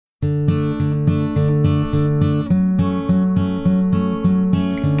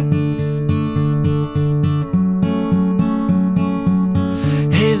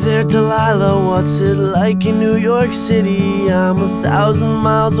Delilah, what's it like in New York City? I'm 1,000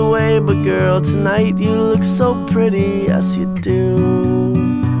 miles away, but girl, tonight you look so pretty, yes you do.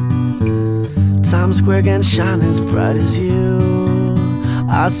 Times Square can't shine as bright as you,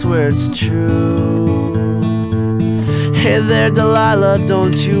 I swear it's true. Hey there Delilah,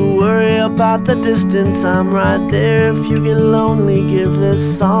 don't you worry about the distance, I'm right there if you get lonely. Give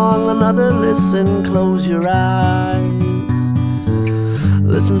this song another listen, close your eyes.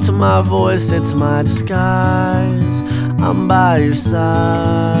 Listen to my voice, it's my disguise, I'm by your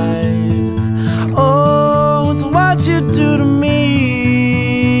side. Oh, it's what you do to me.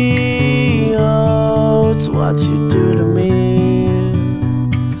 Oh, it's what you do to me.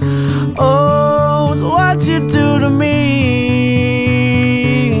 Oh, it's what you do to me.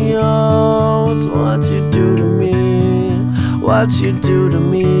 Oh, it's what you do to me. What you do to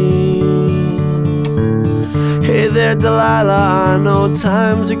me. Hey there Delilah, I know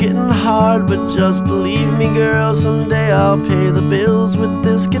times are getting hard, but just believe me girl, someday I'll pay the bills with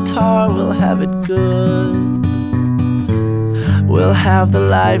this guitar. We'll have it good, we'll have the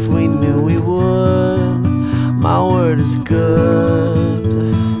life we knew we would, my word is good.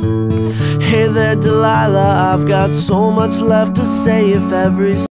 Hey there Delilah, I've got so much left to say. If every